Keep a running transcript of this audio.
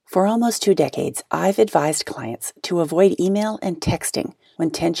For almost 2 decades, I've advised clients to avoid email and texting when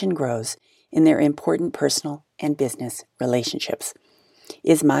tension grows in their important personal and business relationships.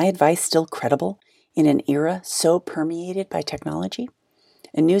 Is my advice still credible in an era so permeated by technology?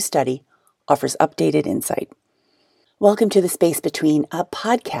 A new study offers updated insight. Welcome to The Space Between, a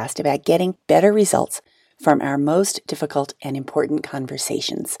podcast about getting better results from our most difficult and important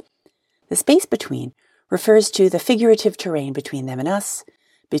conversations. The space between refers to the figurative terrain between them and us,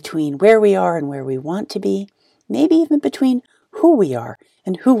 between where we are and where we want to be, maybe even between who we are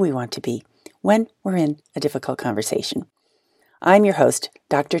and who we want to be when we're in a difficult conversation. I'm your host,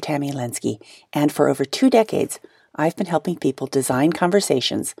 Dr. Tammy Lenski, and for over 2 decades, I've been helping people design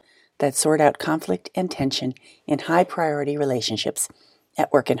conversations that sort out conflict and tension in high-priority relationships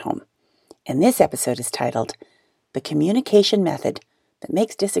at work and home. And this episode is titled, The Communication Method That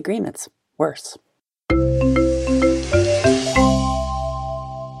Makes Disagreements Worse.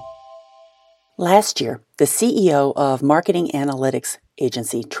 Last year, the CEO of marketing analytics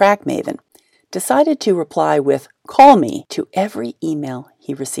agency TrackMaven decided to reply with "call me" to every email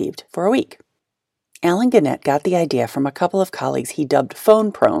he received for a week. Alan Gannett got the idea from a couple of colleagues he dubbed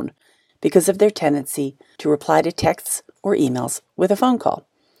phone prone because of their tendency to reply to texts or emails with a phone call.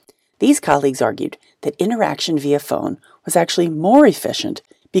 These colleagues argued that interaction via phone was actually more efficient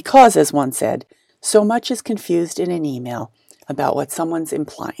because, as one said, so much is confused in an email about what someone's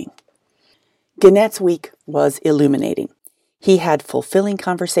implying. Gannett's week was illuminating. He had fulfilling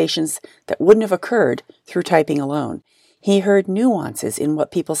conversations that wouldn't have occurred through typing alone. He heard nuances in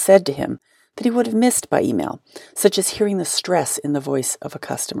what people said to him that he would have missed by email, such as hearing the stress in the voice of a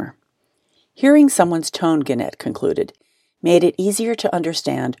customer. Hearing someone's tone, Gannett concluded, made it easier to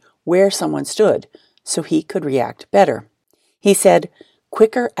understand where someone stood so he could react better. He said,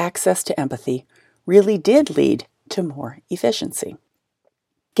 quicker access to empathy really did lead to more efficiency.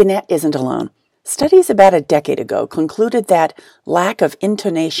 Gannett isn't alone. Studies about a decade ago concluded that lack of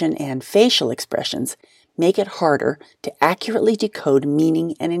intonation and facial expressions make it harder to accurately decode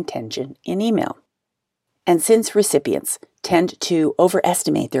meaning and intention in email. And since recipients tend to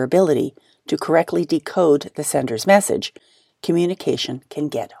overestimate their ability to correctly decode the sender's message, communication can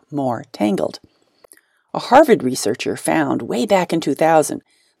get more tangled. A Harvard researcher found way back in 2000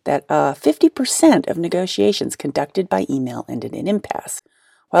 that 50% of negotiations conducted by email ended in impasse,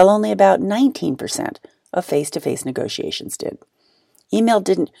 while only about 19% of face-to-face negotiations did. Email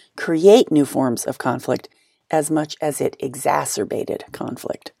didn't create new forms of conflict as much as it exacerbated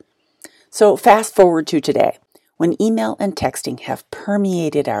conflict. So fast forward to today, when email and texting have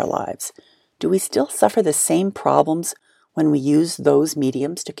permeated our lives. Do we still suffer the same problems when we use those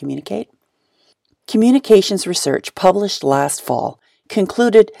mediums to communicate? Communications research published last fall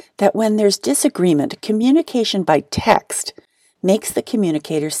concluded that when there's disagreement, communication by text makes the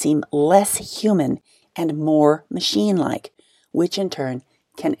communicator seem less human and more machine-like, which in turn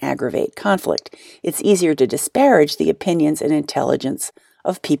can aggravate conflict. It's easier to disparage the opinions and intelligence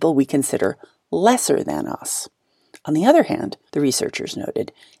of people we consider lesser than us. On the other hand, the researchers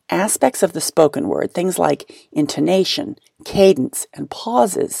noted, aspects of the spoken word, things like intonation, cadence, and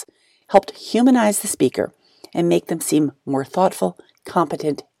pauses, helped humanize the speaker and make them seem more thoughtful,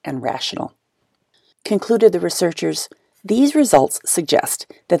 competent, and rational. Concluded the researchers, these results suggest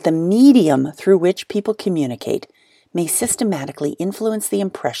that the medium through which people communicate may systematically influence the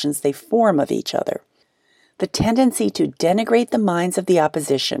impressions they form of each other. The tendency to denigrate the minds of the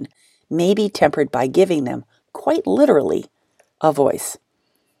opposition may be tempered by giving them, quite literally, a voice.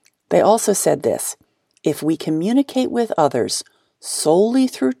 They also said this: if we communicate with others solely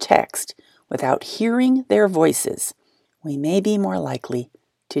through text without hearing their voices, we may be more likely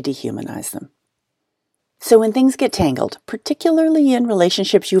to dehumanize them. So when things get tangled, particularly in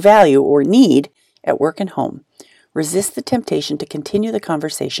relationships you value or need at work and home, resist the temptation to continue the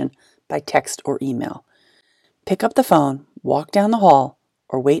conversation by text or email. Pick up the phone, walk down the hall,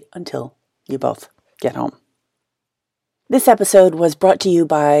 or wait until you both get home. This episode was brought to you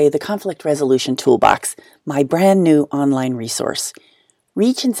by the Conflict Resolution Toolbox, my brand new online resource.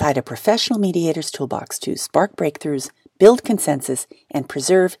 Reach inside a professional mediator's toolbox to spark breakthroughs, build consensus, and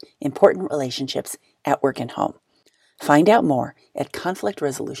preserve important relationships at work and home. Find out more at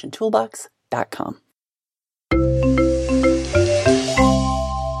conflictresolutiontoolbox.com.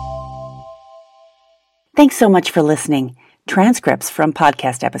 Thanks so much for listening. Transcripts from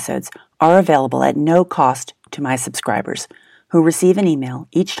podcast episodes are available at no cost to my subscribers, who receive an email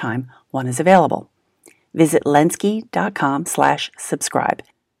each time one is available. Visit lenski.com/subscribe.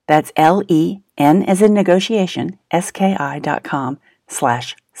 That's LEN as in negotiation,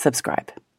 SKI.com/subscribe.